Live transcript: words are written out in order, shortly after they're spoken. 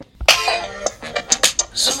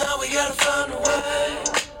gotta find a way.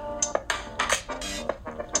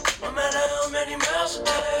 No matter how many miles it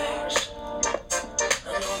takes.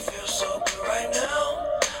 I know it feels so good right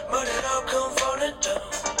now, but it all comes falling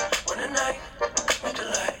down when the night meet the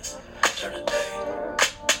light turn the day.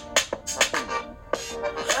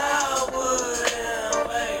 I wouldn't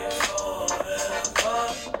wait forever.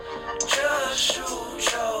 Just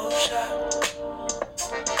shoot your shot.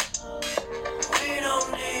 We don't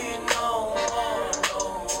need no more, no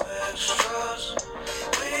extras.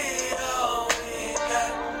 We all we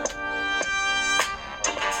got.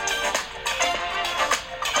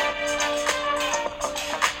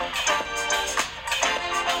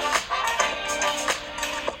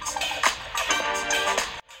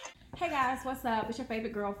 Hey guys, what's up? It's your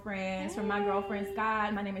favorite girlfriends from My Girlfriend's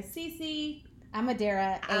Guide. My name is Cece. I'm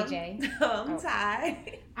Adara, AJ. I'm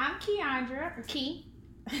Ty. I'm Keandra, or Key.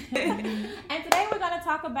 And today we're going to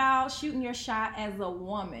talk about shooting your shot as a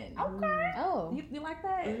woman. Okay. Oh. You like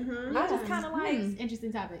that? Mm-hmm. I just kind of like...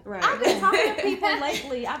 Interesting topic. Right. I've been talking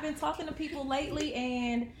to people lately.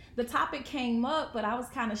 And the topic came up, but I was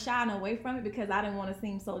kind of shying away from it because I didn't want to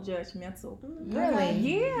seem so judgmental. Really?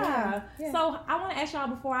 Yeah. Yeah. So I want to ask y'all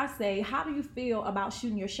before I say, how do you feel about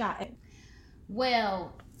shooting your shot?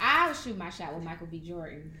 Well, I'll shoot my shot with Michael B.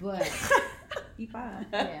 Jordan, but He fine.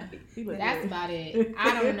 yeah, He look that's good. about it.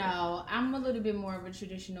 I don't know. I'm a little bit more of a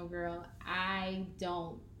traditional girl. I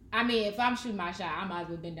mean, if I'm shooting my shot, I might as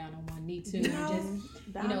well been down on one knee too, and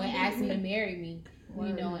just and ask him to marry me.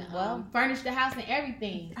 You know, and furnish the house and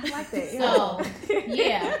everything. I like that. So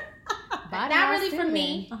yeah, Body not house really for too,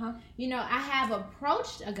 me. Uh-huh. You know, I have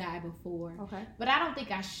approached a guy before, Okay. but I don't think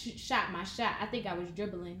I shot my shot. I think I was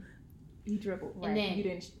dribbling. You dribbled, right? And then- You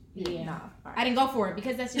didn't. Yeah. Nah. All right. I didn't go for it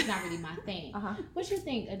because that's just not really my thing. Uh-huh. What you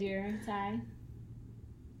think, Adira, Ty?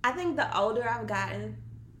 I think the older I've gotten,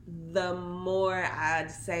 the more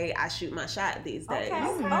I'd say I shoot my shot these days. Okay.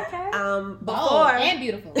 Okay. Bold Before, and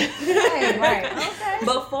beautiful. Right. Okay.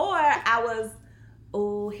 before I was,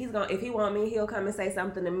 if he want me, he'll come and say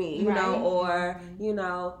something to me, you know, or, you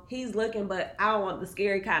know, he's looking, but I don't want the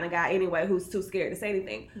scary kind of guy anyway who's too scared to say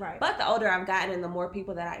anything. Right. But the older I've gotten and the more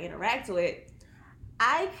people that I interact with,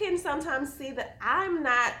 I can sometimes see that I'm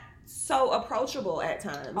not so approachable at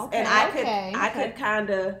times. Okay. And I Okay. could kind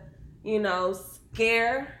of, you know,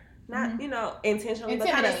 scare, not, you know, intentionally, but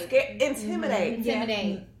kind of intimidate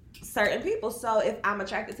Intimidate. certain people. So if I'm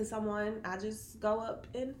attracted to someone, I just go up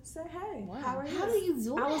and say, hey, how are you? How do you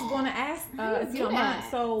do I was that? going to ask How do you if you do don't mind.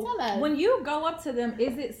 that? So Tell us. when you go up to them,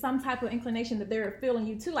 is it some type of inclination that they're feeling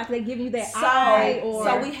you too? Like they giving you that eye, or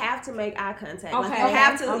So we have to make eye contact. Like Okay. you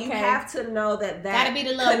have to know that Gotta be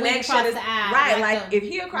the little wink connection across is the eye, right. like Like the if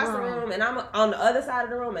he across the room and I'm on the other side of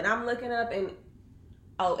the room and I'm looking up and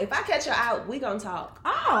if I catch your eye, we gonna talk.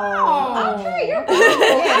 Oh, okay, you're bold.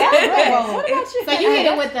 Yeah, that's real bold. What about you? So you hit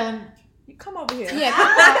it with them. You come over here. Yeah.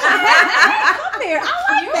 Come here.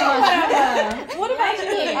 I like that. What about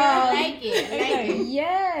you? I like it.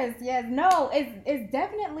 Yes. No, it's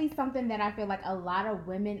definitely something that I feel like a lot of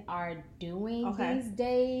women are doing these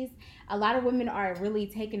days. A lot of women are really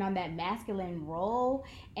taking on that masculine role,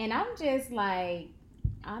 and I'm just like,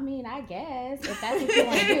 I mean, I guess if that's what you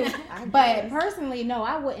want to do. But personally, no,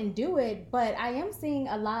 I wouldn't do it. But I am seeing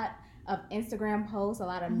a lot of Instagram posts, a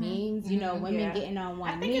lot of memes. You know, women getting on one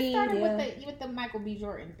I think knee. it started with the Michael B.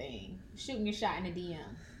 Jordan thing, shooting your shot in the DM.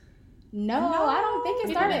 No, I don't think it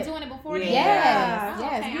People started. been doing it before. Yeah. Yes, Oh,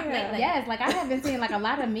 yes, okay, I'm yeah. late. Yes. Like I have been seeing like a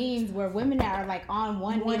lot of memes where women are like on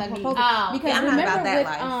one knee, like knee. proposing. Oh, because I'm not remember about that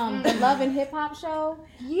with life. the Love and Hip Hop show?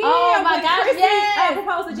 Yeah. Oh my when gosh, Chrissy, yes.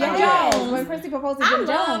 proposed to Jim Yes, Jones. when Chrissy proposed to I Jim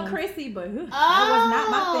love Jones. Chrissy, but that was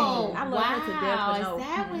not my thing. I love her to death, wow. but no. Is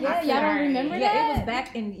that what Yeah, it y'all don't started? remember Yeah, that? it was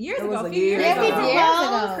back in years It ago. was A a few years years ago. ago. Years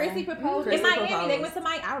ago. Chrissy proposed Chrissy in Miami. proposed. They went to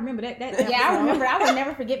Miami. I remember that. Yeah, I remember. I would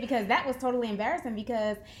never forget because that was totally embarrassing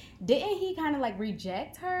because didn't he kind of like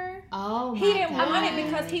reject her? Oh, He my didn't God. want it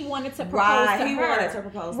because he wanted to propose Right, to he her. wanted to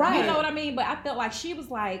propose. Right. You know what I mean? But I felt like she was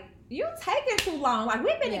like, "You taking too long. Like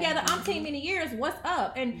we've been Yeah. together umpteen many years. What's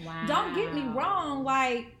up?" And don't get me wrong.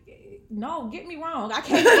 Like, no, get me wrong. I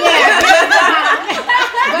can't.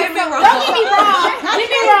 Get me wrong. Don't get me wrong. Get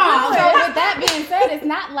me wrong. So with that being said, it's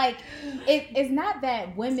not like it's not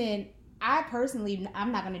that women. I personally,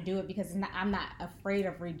 I'm not going to do it because I'm not afraid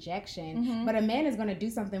of rejection. Mhm. But a man is going to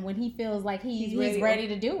do something when he feels like he's ready. ready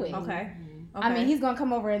to do it. Okay. I mean, he's going to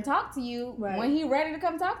come over and talk to you Right. when he's ready to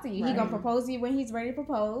come talk to you. He's Right. going to propose to you when he's ready to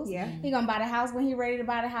propose. Yeah. He's going to buy the house when he's ready to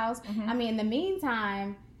buy the house. Mhm. I mean, in the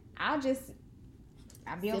meantime, I'll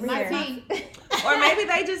be over my here. tea. Or maybe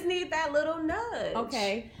they just need that little nudge.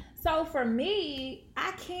 Okay. So for me,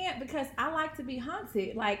 I can't because I like to be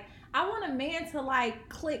hunted. Like, I want a man to like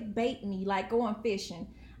clickbait me, like going fishing.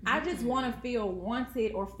 I just want to feel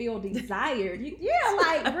wanted or feel desired.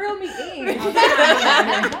 Like reel me in.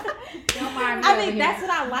 I mean, that's what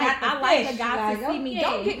I like. I like a guy to see me.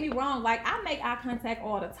 Don't get me wrong. Like, I make eye contact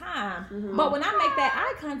all the time. Mm-hmm. But when I make that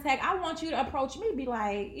eye contact, I want you to approach me, be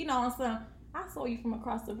like, on some, I saw you from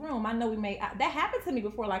across the room. I know we made that happened to me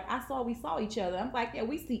before. Like, we saw each other. I'm like, yeah,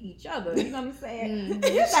 we see each other. You know what I'm saying?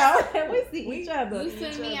 We see each other. You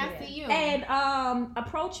see me, I see you. And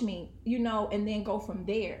approach me, and then go from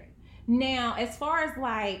there. Now, as far as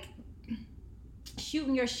like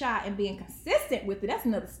shooting your shot and being consistent with it, that's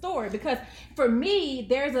another story. Because for me,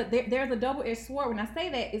 there's a double-edged sword. When I say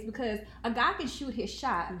that, is because a guy can shoot his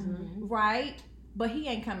shot, right? But he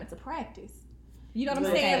ain't coming to practice. You know what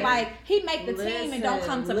I'm saying? Like, he make the team and don't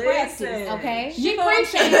come to practice. Okay, she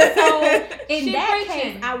preaching. So in that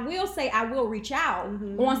case, I will say I will reach out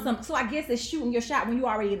on some. So I guess it's shooting your shot when you're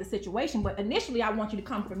already in the situation. But initially, I want you to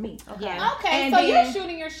come for me. Okay. Yeah. Okay. And so you're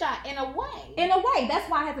shooting your shot in a way. In a way, that's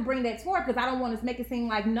why I have to bring that forward, because I don't want to make it seem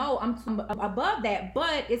like no, I'm above that.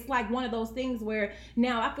 But it's like one of those things where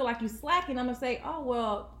now I feel like you slacking. I'm gonna say, oh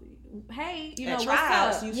well. Hey, at what's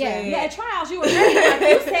trials, up? You said. Yeah, at trials, you were ready. Like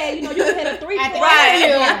you said, you can hit a 3-point.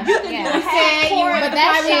 Right. You can do a half court. But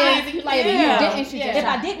that shot, you didn't shoot your shot. If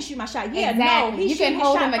I didn't shoot my shot, exactly. No, you can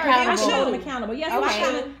hold him accountable. I should hold him accountable. Yes, so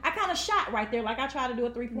I kind of shot right there. Like, I tried to do a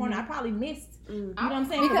 3-pointer. I probably missed. You know what I'm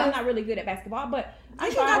saying? Because I'm not really good at basketball, but I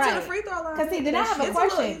got to the free throw line. Because see, then I have a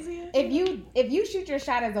question. If you shoot your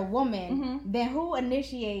shot as a woman, then who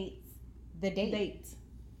initiates the date?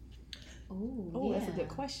 Oh, that's a good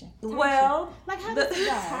question. Well, like how does it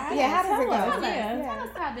go? How does it go? Tell us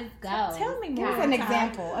how this goes. Tell me more. Give us an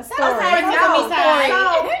example. A story. We're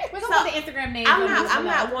going to put the Instagram name. I'm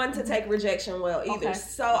not one to take rejection well either. Okay.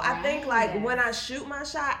 So I think like when I shoot my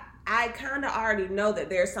shot, I kind of already know that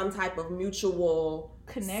there's some type of mutual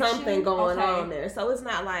connection, something going on there. So it's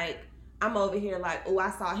not like I'm over here like, oh,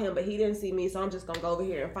 I saw him, but he didn't see me, so I'm just going to go over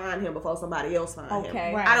here and find him before somebody else finds him.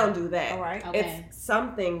 Right. I don't do that. All right. It's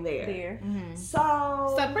something there. Mm-hmm.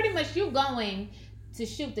 So pretty much you going to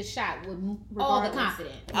shoot the shot with all the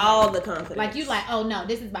confidence. All the confidence. Like, you like, oh, no,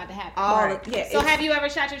 this is about to happen. So have you ever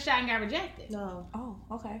shot your shot and got rejected? No. Oh,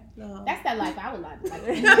 okay. No. That's that life I would like.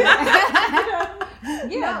 Definitely.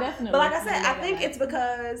 But like I said, I think it's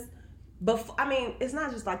because... it's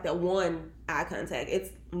not just like that one eye contact.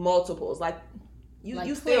 It's multiples. Like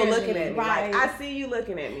you still looking at me. Right. Like, I see you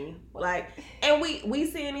looking at me. Like, and we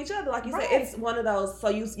seeing each other. Like you said, it's one of those. So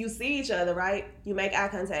you see each other, right? You make eye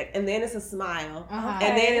contact, and then it's a smile,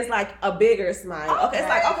 and then it's like a bigger smile. Okay, it's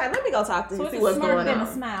like, okay, let me go talk to him, see what's going on.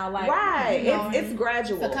 A smile, like, right. It's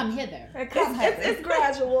gradual. So come hither. It's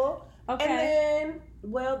gradual. Okay. And then,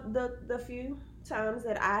 the few times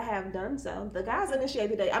that I have done so, the guys initiate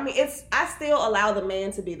the date. I mean, I still allow the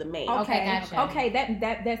man to be the man. Okay, gotcha. Okay,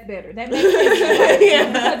 that's better. That makes sense.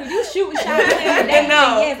 Because if you shoot a shot,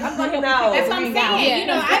 yes, I'm gonna help you. That's what I'm saying.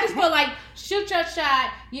 Yeah. I just feel like shoot your shot.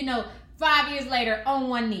 5 years later, on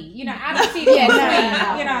one knee. I don't see that.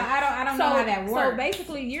 I don't know how that works. So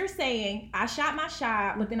basically, you're saying I shot my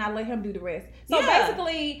shot, but then I let him do the rest. So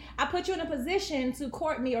basically, I put you in a position to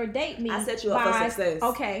court me or date me. I set you up for success.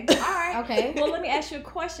 Okay. All right. Okay. Well, let me ask you a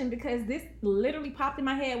question, because this literally popped in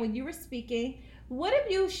my head when you were speaking. What if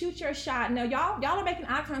you shoot your shot? Now, y'all are making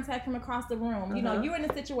eye contact from across the room. You're in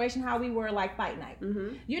a situation how we were like fight night.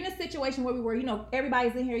 You're in a situation where we were,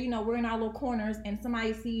 everybody's in here, we're in our little corners, and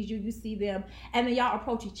somebody sees you see them, and then y'all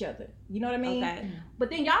approach each other. You know what I mean? Okay. But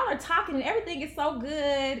then y'all are talking, and everything is so good,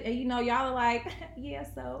 and y'all are like, yeah,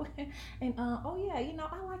 so, and oh yeah, I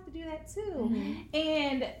like to do that too.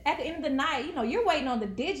 And at the end of the night, you're waiting on the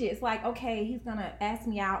digits, like, okay, he's gonna ask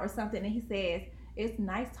me out or something, and he says, it's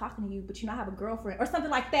nice talking to you, but I have a girlfriend or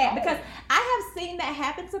something like that. Because I have seen that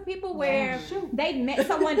happen to people where they met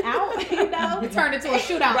someone out, It turned into a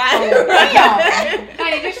shootout. Right.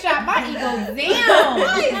 Honey, just shot my ego down.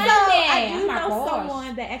 Right. So I do know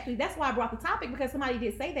someone that actually, that's why I brought the topic, because somebody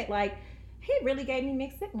did say that, like, he really gave me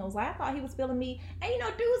mixed signals. Like, I thought he was feeling me. And,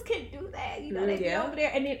 dudes can do that. They be over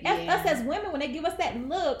there. And then us as women, when they give us that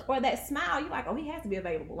look or that smile, you're like, oh, he has to be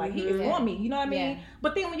available. Like, he is on me. You know what I mean?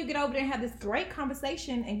 But then when you get over there and have this great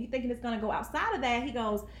conversation and you thinking it's going to go outside of that, he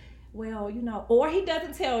goes, well, or he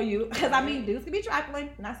doesn't tell you. Because, dudes can be trifling.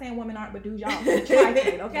 I'm not saying women aren't, but dudes, y'all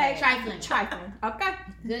trifling, okay? Trifling, okay?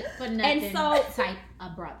 Good for nothing. And so, type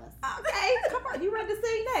of brothers. Okay, come on, you ready to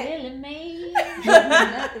sing that? Silly me.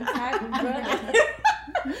 Nothing type of brother.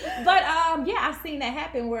 But, I seen that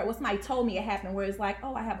happen where it was somebody told me it happened where it's like,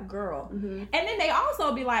 oh, I have a girl. And then they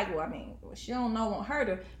also be like, well, I mean, she don't know, won't hurt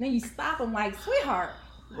her. And then you stop them like, sweetheart,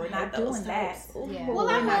 we're not doing that. Yeah. Well,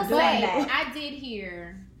 I will say, I did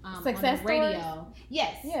hear success on the radio. Stories?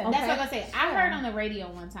 Yes. Yeah. That's what I'm going to say. I heard on the radio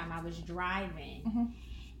one time, I was driving,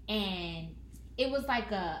 and it was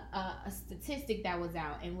like a statistic that was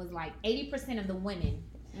out, and was like 80% of the women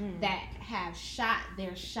that have shot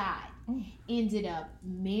their shot ended up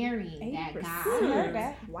marrying that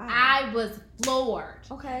guy. Wow. I was floored.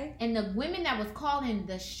 Okay. And the women that was calling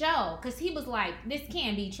the show, because he was like, this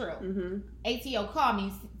can't be true. ATO, call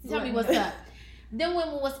me, tell me what's up. Then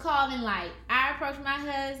women was calling like, I approached my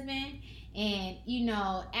husband and, you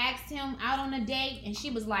know, asked him out on a date, and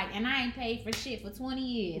she was like, and I ain't paid for shit for 20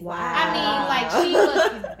 years. Wow.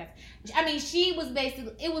 I mean, she was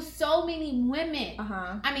basically, it was so many women.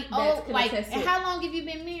 I mean, and how long have you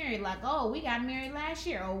been married? Like, oh, we got married last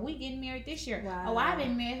year. Oh, we getting married this year. Wow. Oh, I've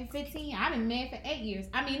been married for 15 years. I've been married for 8 years.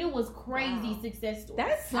 I mean, it was crazy success stories.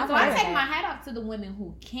 So I take my hat off to the women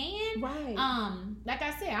who can. Right. Like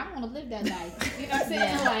I said, I want to live that life. You know what I'm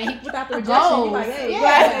saying? Like, without the rejection, you're like,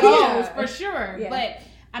 hey, goals for sure. Yeah. But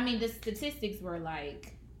I mean, the statistics were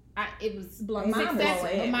like, it was mind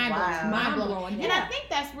blowing. And I think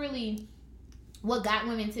that's really what got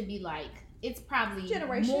women to be like, it's probably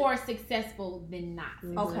more successful than not.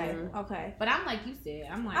 Okay. But I'm like you said,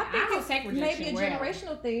 I think it's take rejection, maybe a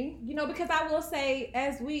generational thing, you know, because I will say,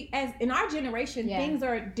 as in our generation, things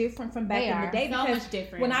are different from back in the day. So much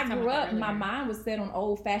different. When I grew up, my mind was set on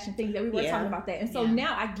old fashioned things that we were talking about that, and so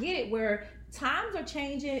now I get it where times are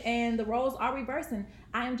changing and the roles are reversing.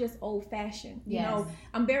 I am just old fashioned. You know,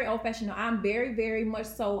 I'm very old fashioned. I'm very, very much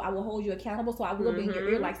so. I will hold you accountable. So I will be in your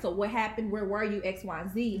ear. Like, so what happened? Where were you? X, Y,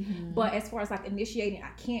 and Z. But as far as like initiating, I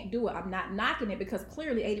can't do it. I'm not knocking it because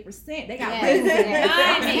clearly 80% they got rings in there.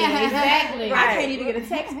 Exactly. I can't even get a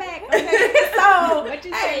text back. Okay. So what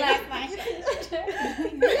you say last night?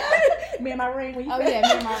 Me and my ring. When you me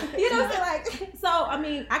and my. You know, so I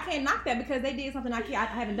mean, I can't knock that because they did something I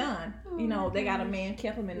haven't done. You know, they got a man,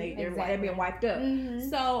 kept them, and they're being wiped up.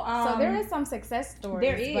 So there is some success stories.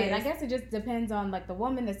 There is, but I guess it just depends on like the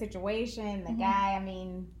woman, the situation, the guy. I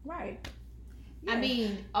mean, right. I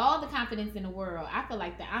mean, all the confidence in the world. I feel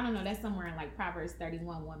like that. I don't know. That's somewhere in like Proverbs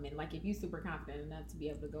 31 woman. Like if you super confident enough to be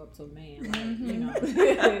able to go up to a man, like, you know,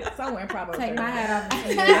 somewhere in Proverbs. Take my hat off.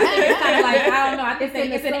 It's kind of like, I don't know. I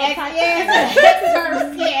think it's an X.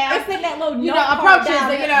 Yeah, it's in that little approaches.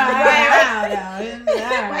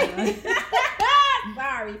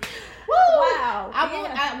 Sorry. Woo! Wow.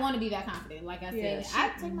 I want to be that confident. Like I said, I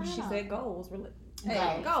take my hat off. She said goals.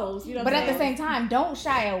 Goals. You know, but at the same time, don't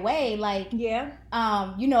shy away. Like, you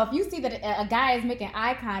know, if you see that a guy is making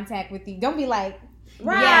eye contact with you, don't be like, and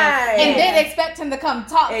then expect him to come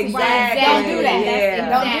talk to you. Don't do that.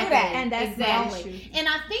 Don't do that. And that's exactly. And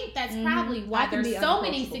I think that's probably why there's so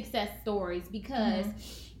many success stories, because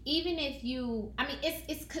even if you, I mean,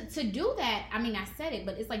 it's to do that. I mean, I said it,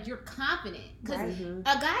 but it's like you're confident, because a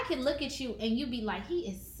guy can look at you and you be like, he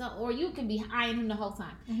is so, or you can be eyeing him the whole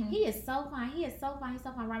time. He is so fine. He is so fine. He's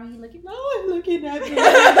so fine. Right when he looking, I'm looking at me. You know,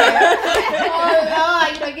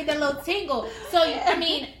 get that little tingle. So I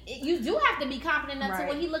mean, you do have to be confident enough to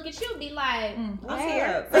when he look at you, be like, I'm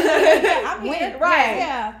here. I'm here. Right.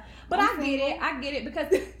 Yeah. But I get it because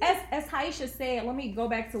as Haisha said, let me go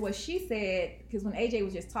back to what she said, because when AJ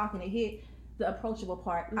was just talking, it hit the approachable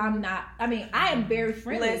part. I am very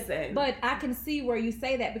friendly. But I can see where you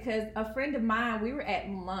say that, because a friend of mine, we were at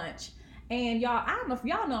lunch, and y'all, I don't know if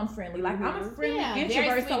y'all know I'm friendly. Like, I'm a friendly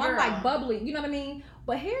introvert, so I'm like bubbly, you know what I mean?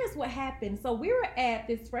 But here's what happened. So we were at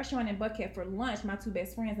this restaurant in Buckhead for lunch, my two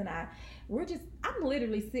best friends and I. I'm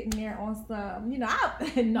literally sitting there on some, you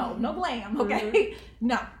know, no glam, okay?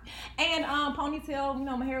 No. And ponytail, you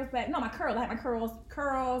know, my hair was back. No, my curls. I had my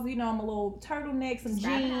curls, you know, my little turtleneck, some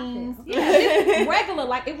jeans. Yeah, regular,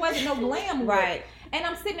 like it wasn't no glam. Right. And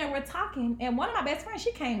I'm sitting there, we're talking, and one of my best friends,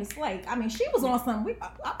 she came to slay. I mean, she was on something.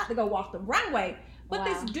 I'm about to go walk the runway. But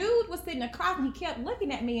this dude was sitting across, and he kept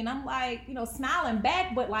looking at me, and I'm like, you know, smiling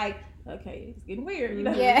back, but like, okay, it's getting weird, you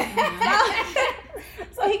know? Yeah.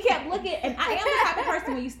 So he kept looking, and I am the type of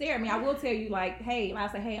person, when you stare at me, I will tell you, like, hey, I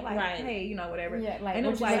say, hey, like, hey, you know, whatever. Yeah, like, and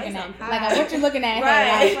what it was you like, looking at? Like, what you looking at? Right.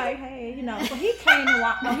 I was like, hey, you know. So he came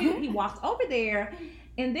and he walked over there,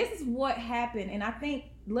 and this is what happened. And I think,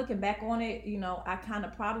 looking back on it, you know, I kind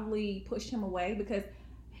of probably pushed him away, because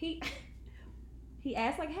he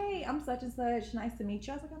asked, like, hey, I'm such and such, nice to meet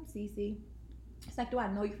you. I was like, I'm Cece. It's like, do I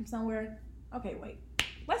know you from somewhere? Okay, wait.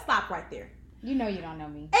 Let's stop right there. You know you don't know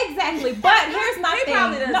me. Exactly. But here's my thing.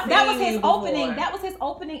 No, that was his opening. That was his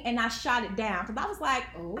opening, and I shot it down because I was like,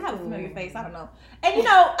 ooh. I have a familiar face. I don't know. And you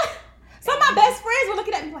know, some of my best friends were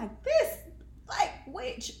looking at me like, this, like,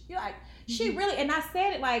 which, you're like, she really, and I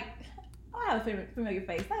said it like, oh, I have a familiar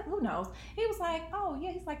face. Like, who knows? He was like, oh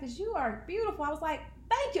yeah. He's like, because you are beautiful. I was like,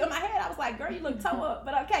 thank you. In my head, I was like, girl, you look toe up,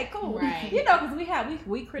 but okay, cool. Right. You know, because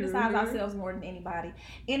we criticize ourselves more than anybody.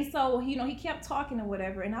 And so, you know, he kept talking and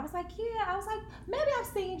whatever. And I was like, yeah. I was like, maybe I've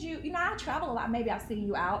seen you. You know, I travel a lot. Maybe I've seen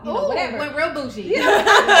you out. You know, whatever. Went real bougie. You know?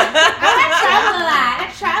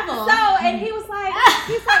 I travel. So, and he was like,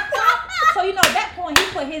 so, you know, at that point, he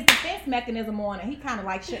put his defense mechanism on, and he kind of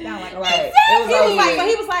like shut down, like, all right.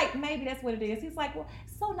 He was like, maybe that's what it is. He's like, well,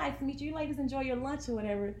 so nice to meet you. You ladies enjoy your lunch or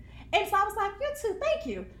whatever. And so I was like, you too, thank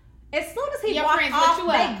you. As soon as he walked off,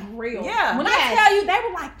 they grilled. Yeah. When I tell you, they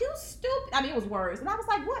were like, you stupid. I mean, it was words. And I was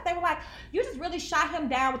like, what? They were like, you just really shot him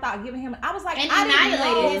down without giving him. I was like, and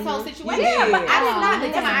annihilated his whole situation. Yeah, but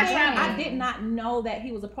I did not know that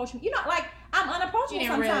he was approaching me. You know, like, I'm unapproachable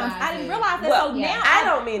sometimes. I didn't realize that. Well, so now I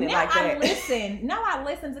don't mean it like that. Now I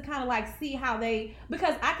listen to kind of like see how they,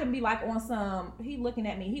 because I can be like on some, he looking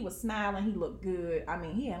at me, he was smiling, he looked good. I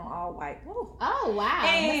mean, he had on all white. Ooh. Oh, wow.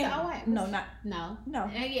 And, no.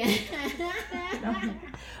 Yeah. No.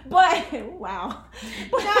 But, wow.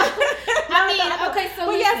 I mean, okay, so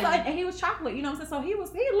but yeah, so, and he was chocolate, you know what I'm saying? So he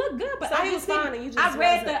looked good, but so he was fine and you just I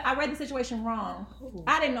read the situation wrong. Ooh.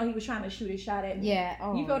 I didn't know he was trying to shoot his shot at me. Yeah.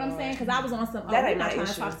 Oh, you feel what I'm saying? Because I was on some, that ain't not my trying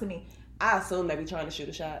to talk to me. I assume they be trying to shoot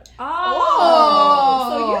a shot. Oh.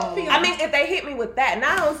 So you feel, I mean, if they hit me with that,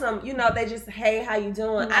 not on some, you know, they just, hey, how you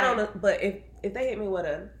doing? Right. I don't know, but if they hit me with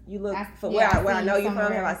a, you look for where I know you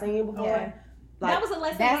from, have I seen you before? Yeah. Like, that was a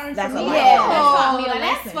lesson learned for me. That taught me a lesson.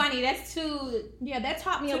 That's funny. That's two. Yeah, that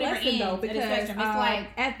taught me a lesson though, because it's like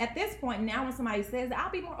at this point now, when somebody says that, I'll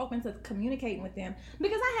be more open to communicating with them,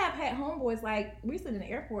 because I have had homeboys like recently in the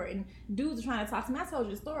airport and dudes are trying to talk to me. I told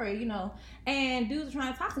you the story, you know, and dudes are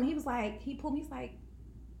trying to talk to me. He was like, he pulled me. He's like,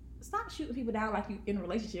 stop shooting people down like you in a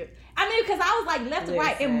relationship. I mean, because I was like left to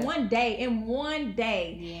right in one day.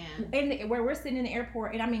 Yeah. And where we're sitting in the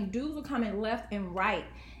airport, and I mean, dudes were coming left and right.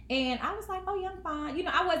 And I was like, oh yeah, I'm fine. You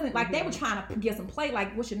know, I wasn't like, they were trying to get some play,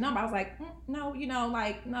 like, what's your number? I was like, no, you know,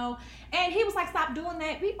 like, no. And he was like, stop doing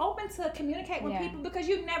that. Be open to communicate with people, because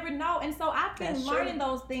you never know. And so I've been learning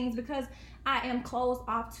those things, because I am closed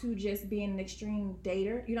off to just being an extreme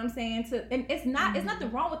dater. You know what I'm saying? And it's not, it's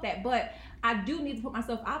nothing wrong with that, but I do need to put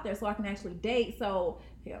myself out there so I can actually date. So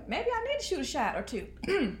yeah, maybe I need to shoot a shot or two.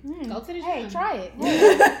 Go to the gym. Hey, try it.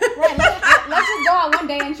 Right, let's just go out one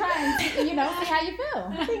day and try and see, you know, see how you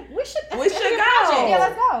feel. I think we should go. Yeah,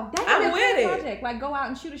 let's go. I'm with it. Project. Like, go out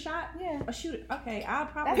and shoot a shot. Yeah, or shoot it. Okay, I'll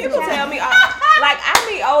probably. People tell me, like, I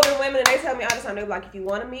meet older women and they tell me all the time, they're like, if you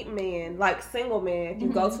want to meet men, like single men, if you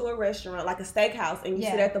go to a restaurant, like a steakhouse, and you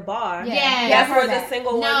sit at the bar, that's where the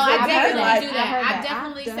single ones. No, I definitely do that. I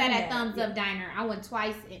definitely sat at Thumbs Up Diner. I went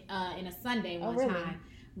twice in a Sunday one time.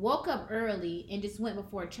 Woke up early and just went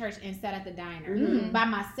before church and sat at the diner by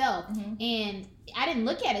myself. And I didn't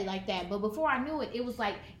look at it like that, but before I knew it, it was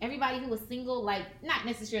like everybody who was single, like not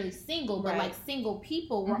necessarily single, but like single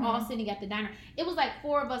people were all sitting at the diner. It was like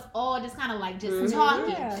four of us all just kind of like just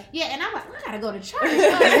talking. Yeah, and I'm like, I gotta go to church.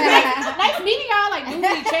 Nice meeting y'all. Like, do we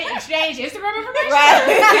exchange Instagram information?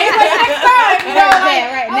 Next time, you know,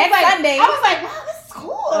 like, next Sunday. I was like, wow, this is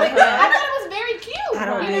cool. Like, I thought it was very cute. I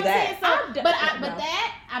don't do that. So, but that,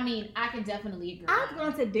 I mean, I can definitely agree. I've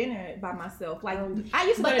gone to dinner by myself. Like, I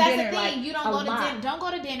used to go to dinner. But that's the thing. Like, you don't go to dinner. Don't go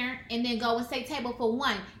to dinner and then go and say table for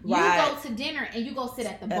one. You go to dinner and you go sit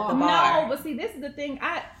at the bar. No, but see, this is the thing.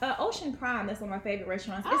 Ocean Prime, that's one of my favorite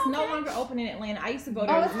restaurants. It's no longer open in Atlanta. I used to go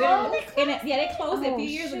there. They closed it a few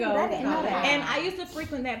years ago. I didn't know that. And I used to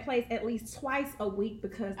frequent that place at least twice a week,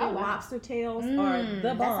 because their lobster tails are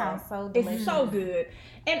the bomb. That sounds so delicious. It's so good.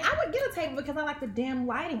 And I would get a table because I like the dim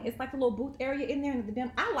lighting. It's like a little booth area in there, and the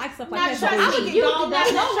dim. I like stuff like that. I would get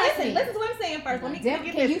listen to what I'm saying first. Let me get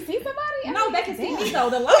this. Can you see somebody? No, they can see me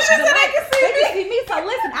though. The lotion, they can see me. So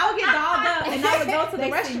listen, I would get dolled up and I would go to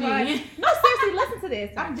the restaurant. No, seriously, listen to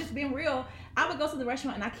this. I'm just being real. I would go to the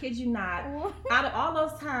restaurant, and I kid you not, out of all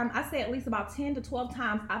those times, I say at least about 10 to 12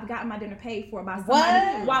 times I've gotten my dinner paid for by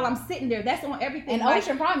somebody while I'm sitting there. That's on everything. And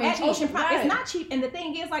Ocean Prime is cheap. Ocean Prime, it's not cheap. And the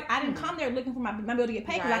thing is, like, I didn't come there looking for my bill to get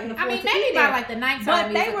paid, because I can afford to eat there. Maybe by like the night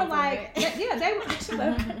time. But they were like, they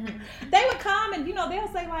would come and, you know,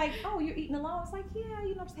 they'll say like, oh, you're eating alone? It's like, yeah,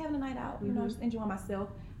 you know, I'm just having a night out, you know, just enjoying myself.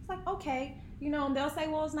 It's like, okay, you know, and they'll say,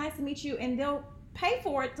 well, it's nice to meet you, and they'll pay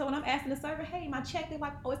for it. So when I'm asking the server, hey, my check, they're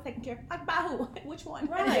like, oh, it's taken care of. Like, by who? Which one?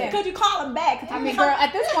 Right. Could you call them back? I mean, girl,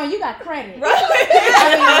 at this point, you got credit. Right.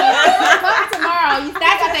 Come tomorrow.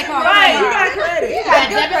 That's what they call it. Right, you got credit. You got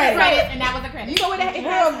good credit, and that was a credit. You know what that it Real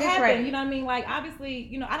has good happened. credit. You know what I mean? Like, obviously,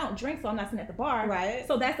 you know, I don't drink, so I'm not sitting at the bar. Right.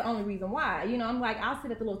 So that's the only reason why. You know, I'm like, I'll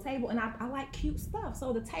sit at the little table, and I like cute stuff.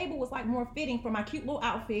 So the table was like more fitting for my cute little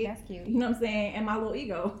outfit. That's cute. You know what I'm saying? And my little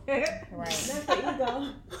ego. Right. That's the ego.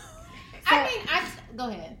 Go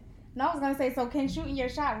ahead. No, I was gonna say, so can shooting your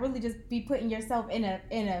shot really just be putting yourself in a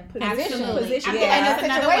position? Position. In a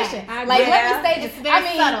situation. Like, let me say this.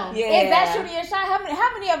 Very subtle. Is that shooting your shot? How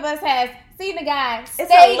many of us has seen a guy stage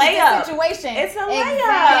layup. the situation? It's a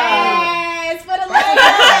layup. Yes, for the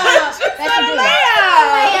layup. That's a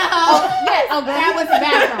layup. Oh, girl, he went to the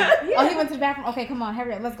bathroom. Oh, he went to the bathroom. Okay, come on,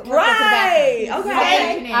 hurry up. Let's go to the bathroom.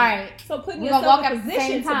 Okay. All right. So putting We're gonna yourself walk in up at the position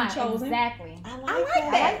same to be time. chosen. Exactly. I like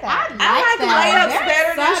that. I like layups that.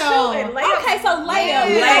 better than shooting. Layups. Okay, so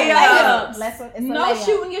layups. Layups. No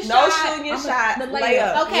shooting your shot. No shooting your shot. The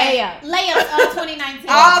layup. Okay. Layup. Layups all 2019.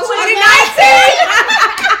 All 2019.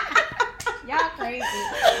 Y'all crazy.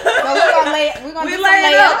 So we're gonna We do lay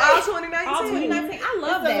some it up layups. all 2019. All 2019. I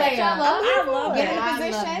love It's a that. layup. I love Get in that. a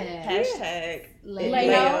position. Hashtag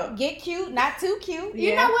Layup. Get cute, not too cute.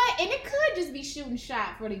 You know what? And it could just be shooting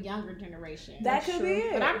shot for the younger generation. That could be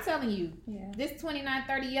it. But I'm telling you, this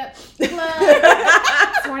 29-30 up club,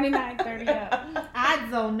 29-30 up. I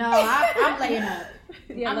don't know. I'm laying up.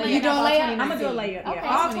 Yeah, I'm layup. laying You doing up all layup? 2019. I'm gonna do a layup. Yeah, Okay,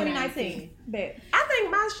 all 2019. 2019. Bet. I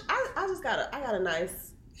think I got a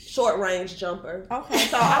nice short range jumper. Okay.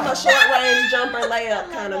 So I'm a short range jumper layup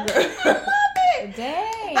kind of girl.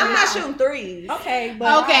 Dang. I'm not shooting threes. Okay,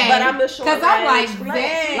 but But I'm a short range. 'Cause I'm like,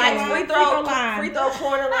 dang. free throw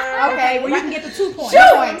corner line. Okay, where you can get the 2 points. Shoot.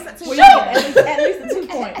 At least the 2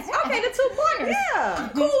 points. Okay, the 2 pointers. Yeah.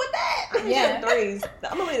 Cool with that. I'm shooting threes.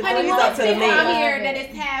 I'm gonna leave the Honey, threes up to the people out men. here that is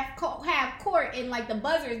half court and like the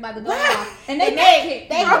buzzer is about to go off. And they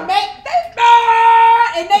make and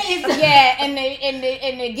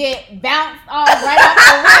they get bounced off right off the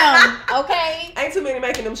rim. Okay. Ain't too many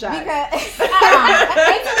making them shots. Because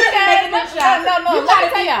ain't too many making them shots. No. You gotta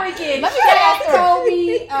be freaking. Let me tell y'all a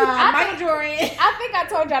story. Kobe, Michael Jordan. I think I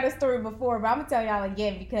told y'all this story before, but I'm gonna tell y'all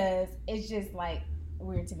again because it's just like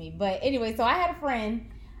weird to me. But anyway, so I had a friend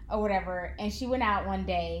or whatever, and she went out one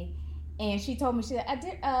day, and she told me, she said,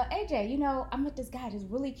 AJ, you know, I met this guy, this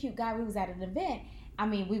really cute guy. We was at an event. I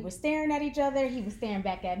mean, we were staring at each other. He was staring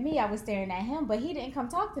back at me. I was staring at him, but he didn't come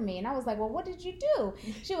talk to me. And I was like, well, what did you do?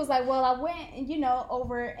 She was like, well, I went,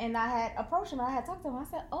 over and I had approached him. And I had talked to him. I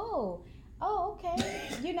said, oh, okay.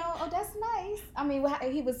 That's nice. I mean,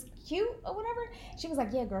 he was cute or whatever. She was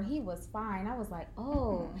like, yeah, girl, he was fine. I was like,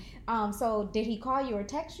 so did he call you or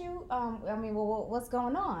text you? Well, what's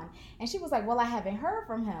going on? And she was like, well, I haven't heard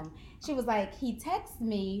from him. She was like, he texted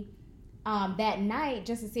me that night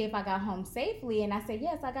just to see if I got home safely. And I said,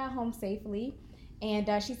 yes, I got home safely. And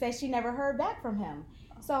she said she never heard back from him.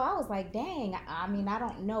 So I was like, dang, I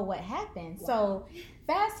don't know what happened. Wow. So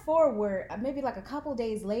fast forward, maybe like a couple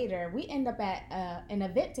days later, we end up at an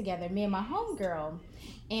event together, me and my homegirl,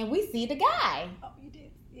 and we see the guy. Oh, you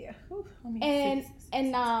did? Yeah. And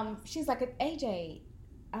she's like, AJ,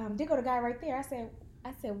 there go the guy right there. I said,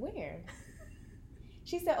 where?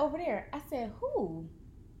 She said, over there. I said, who?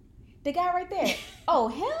 The guy right there. Oh,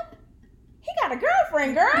 him? He got a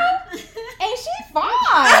girlfriend, girl. And she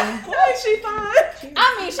fine. Boy, she fine.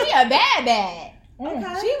 She a bad.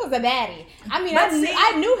 Okay. She was a baddie.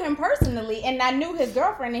 I knew him personally, and I knew his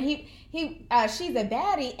girlfriend, and she's a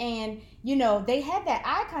baddie, and they had that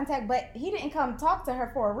eye contact, but he didn't come talk to her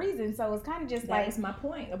for a reason. So it's kind of just that's my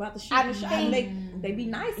point about the shooting shot. They be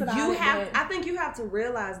nice about it. I think you have to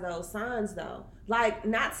realize those signs though. Like,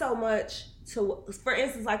 not so much to, for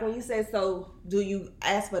instance, like when you said, so do you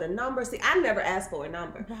ask for the number? See, I never ask for a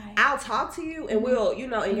number. Right. I'll talk to you and we'll,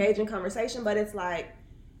 engage in conversation, but it's like,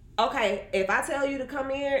 okay, if I tell you to come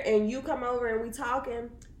here and you come over and we talking,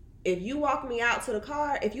 if you walk me out to the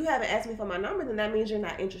car, if you haven't asked me for my number, then that means you're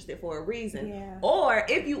not interested for a reason. Yeah. Or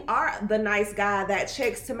if you are the nice guy that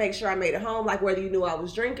checks to make sure I made it home, like whether you knew I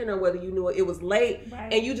was drinking or whether you knew it was late,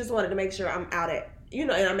 right, and you just wanted to make sure I'm out at,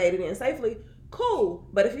 and I made it in safely, cool.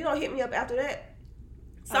 But if you don't hit me up after that,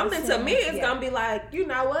 something to me is gonna be like, you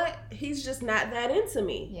know what? He's just not that into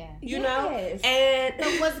me. Yeah. You know? And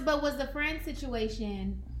but was the friend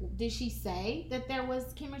situation, did she say that there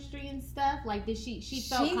was chemistry and stuff? Like, did she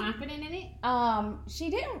felt confident in it? She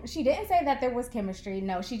didn't say that there was chemistry.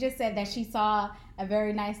 No, she just said that she saw a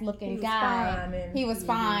very nice looking guy. He was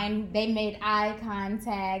fine. They made eye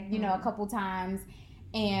contact, a couple times,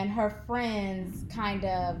 and her friends kind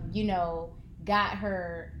of, got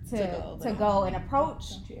her to go and approach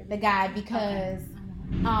the guy because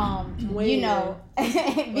you know,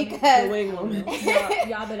 because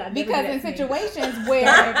in situations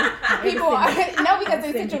where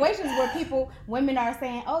people women are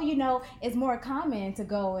saying, oh, you know, it's more common to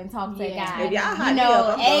go and talk to a guy, you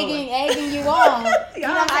know, egging you on. You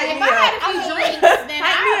know, if I had a few drinks, then I,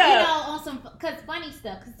 you know, on some, cause funny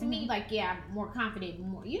stuff. Cause to me, like, yeah, I'm more confident,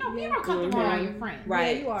 more, you know, you're more comfortable around your friends,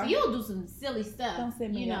 right? Yeah, you are. So you'll do some silly stuff, don't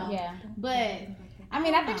send me, you know, but. I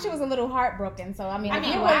mean, I think she was a little heartbroken. So, I mean, if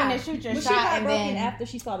you're willing to shoot your shot and then after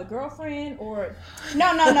she saw the girlfriend, or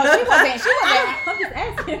no, she wasn't. I'm just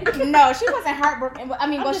asking. No, she wasn't heartbroken. I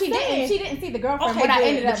mean, well, she didn't see the girlfriend. Okay, what I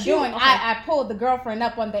ended up doing, I pulled the girlfriend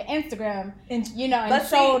up on the Instagram, and you know, and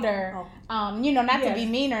showed her. You know, not to be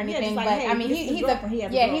mean or anything, but I mean, he's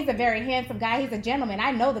a very handsome guy. He's a gentleman.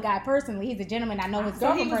 I know the guy personally. He's a gentleman. I know his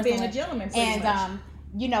girlfriend personally. Being a gentleman, and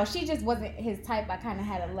you know, she just wasn't his type. I kind of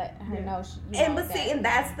had to let her know. And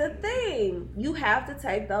that's the thing. You have to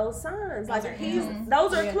take those signs. Like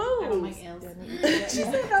those are clues.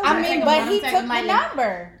 I mean, but he took the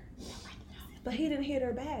number. But he didn't hit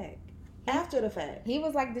her back after the fact. He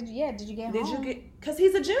was like, "Did you get home? Did you get?" Because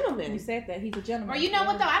he's a gentleman. You said that he's a gentleman. Or you know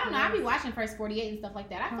what though? I don't know. I be watching First 48 and stuff like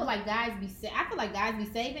that. I feel like guys be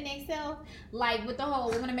saving themselves. Like with the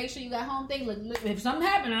whole, we want to make sure you got home thing. Look, if something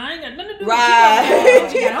happened, I ain't got nothing to do.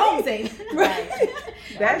 Right. You got home safe. Right.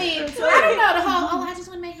 I mean, I don't know the whole. I just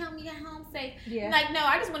want to make home. You got home safe. Yeah. Like no,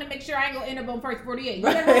 I just want to make sure I ain't gonna end up on First 48. You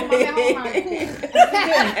never home, I got home. Right, cool.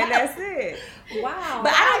 And that's it. Wow.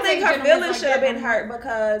 But I don't think her feelings should have been hurt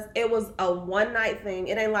because it was a one night thing.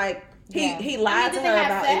 It ain't like he lied to her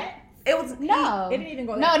about it. It was it didn't even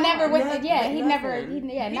go. No, never with the he never.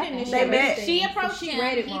 Nothing. They met. She approached him.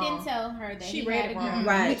 He didn't tell her that she read it wrong.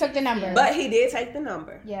 Right. He took the number, but he did take the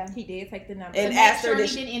number. Yeah, he did take the number. And after he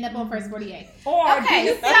didn't end up on First 48.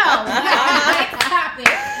 Okay, so next topic.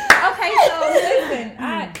 Okay, so listen,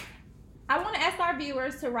 I want to ask our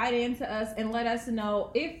viewers to write in to us and let us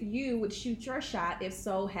know if you would shoot your shot. If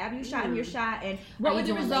so, have you shot your shot? And what were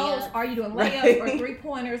the results? Are you doing layups or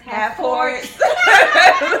 3-pointers, half courts?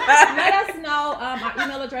 Let us know. Our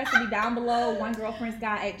email address will be down below,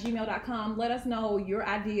 onegirlfriendsguy@gmail.com. Let us know your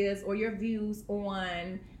ideas or your views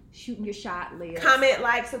on shooting your shot, Leah. Comment,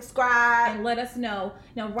 like, subscribe, and let us know.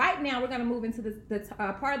 Now, right now, we're going to move into the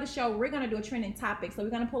part of the show. We're going to do a trending topic. So we're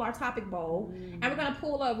going to pull our topic bowl, and we're going to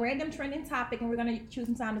pull a random trending topic, and we're going to choose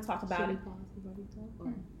some time to talk about it.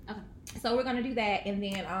 Okay. So we're going to do that, and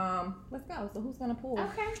then let's go. So who's going to pull?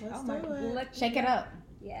 Okay. Let's do it. Let's shake it up.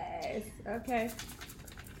 Yes. Okay.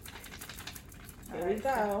 Here we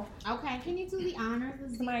go. Okay. Can you do the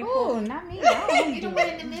honors? Ooh, not me. You don't put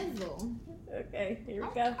in the middle. Okay, here we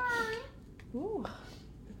go. Ooh.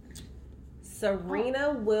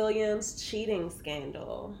 Serena Williams cheating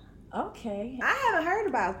scandal. Okay. I haven't heard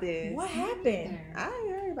about this. What happened? I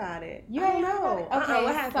ain't heard about it. You don't know. Okay,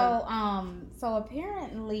 what happened? So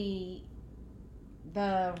apparently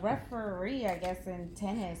the referee, I guess, in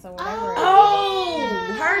tennis or whatever. Oh,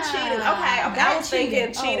 her cheating. Okay, I was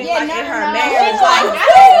thinking cheating in her marriage. I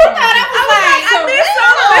missed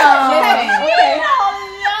something.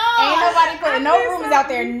 Ain't nobody putting no rumors out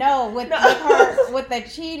there. No, with her, with the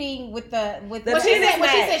cheating, with the tennis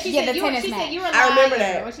match. She said you were a liar. I remember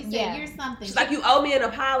that. Or she said you're something. She's like, you owe me an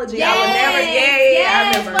apology. Yes, I would never.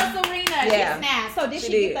 I remember. For Serena, she snapped. So did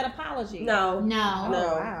she get that apology? No. Oh,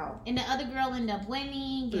 wow. And the other girl ended up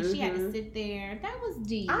winning, and she had to sit there. That was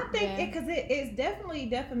deep. I think because it's definitely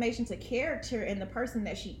defamation to character and the person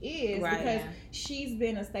that she is, because she's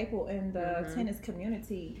been a staple in the tennis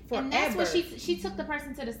community forever. And that's what she took the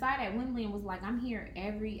person to the side at Wembley and was like, I'm here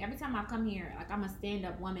every time I come here, like I'm a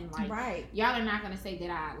stand-up woman, like y'all are not gonna say that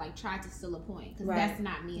I like tried to steal a point, because that's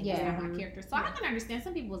not me and that's not my character. So I can understand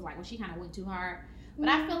some people was like, well, she kind of went too hard. But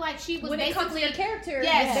I feel like she was when basically... it comes to your character,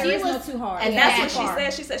 she was was no too hard. And that's what she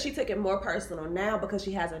said. She said she took it more personal now because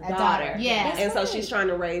she has a daughter. Yeah. And so she's trying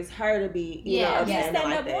to raise her to be, you know, a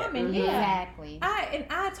stand-up woman. Exactly.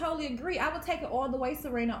 I totally agree. I would take it all the way,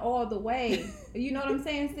 Serena, all the way. You know what I'm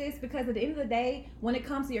saying, sis? Because at the end of the day, when it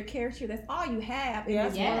comes to your character, that's all you have in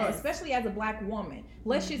this world, especially as a black woman.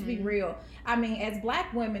 Let's just be real. I mean, as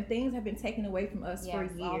black women, things have been taken away from us for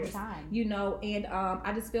years. All the time. You know, and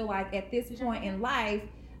I just feel like at this point in life,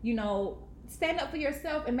 you know, stand up for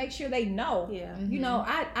yourself and make sure they know. Yeah. You know,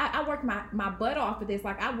 I worked my butt off of this.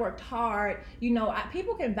 Like, I worked hard. You know,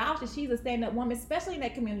 people can vouch that she's a stand-up woman, especially in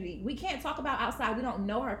that community. We can't talk about outside. We don't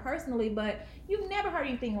know her personally, but you've never heard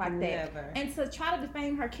anything like that. Never. And to try to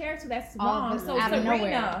defame her character, that's wrong. So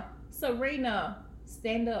Serena,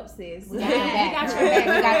 stand up, sis. We got your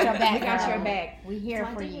back. We got your back. We here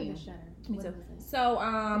for you. Me too. So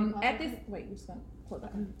at this wait, you're just gonna close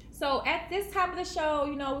that. So at this time of the show,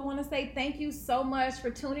 we want to say thank you so much for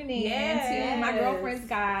tuning in to My Girlfriend's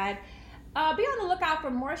Guide. Be on the lookout for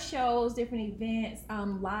more shows, different events,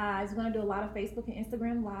 lives. We're going to do a lot of Facebook and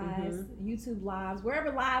Instagram lives, YouTube lives.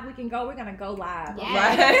 Wherever live we can go, we're going to go live.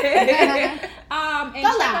 Yes. And go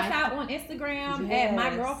check live. us out on Instagram at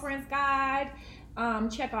My Girlfriend's Guide.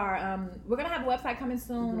 Check our, we're going to have a website coming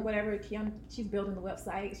soon, whatever. Kiana, she's building the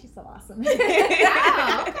website. She's so awesome.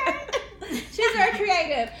 Oh, okay. She's very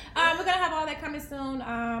creative. We're going to have all that coming soon.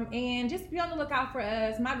 And just be on the lookout for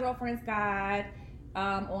us, My Girlfriend's Guide.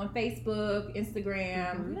 On Facebook,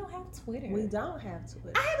 Instagram. We don't have Twitter. We don't have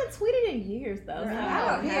Twitter. I haven't tweeted in years though. Right. So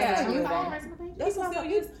I don't have You Twitter. follow personal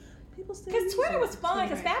page? People still Because use Twitter it. was fun.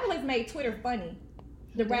 Because Fabulous made Twitter funny.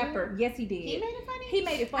 The rapper, yes, he did. He made it funny. He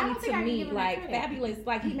made it funny to me, like credit. Fabulous.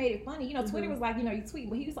 Like he made it funny. Twitter was like, you tweet,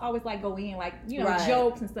 but he used to always like go in, like Right.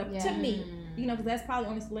 jokes and stuff. Yeah. To me, because that's probably the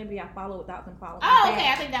only celebrity I follow without them following. Oh, okay.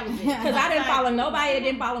 I think that was it. Because I didn't follow nobody that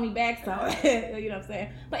didn't follow me back, so you know what I'm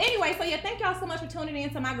saying. But anyway, so thank y'all so much for tuning in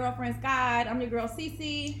to My Girlfriend's Guide. I'm your girl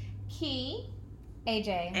Cece, Key,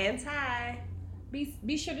 AJ, And Ty.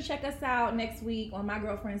 Be sure to check us out next week on My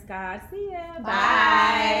Girlfriend's Guide. See ya.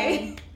 Bye.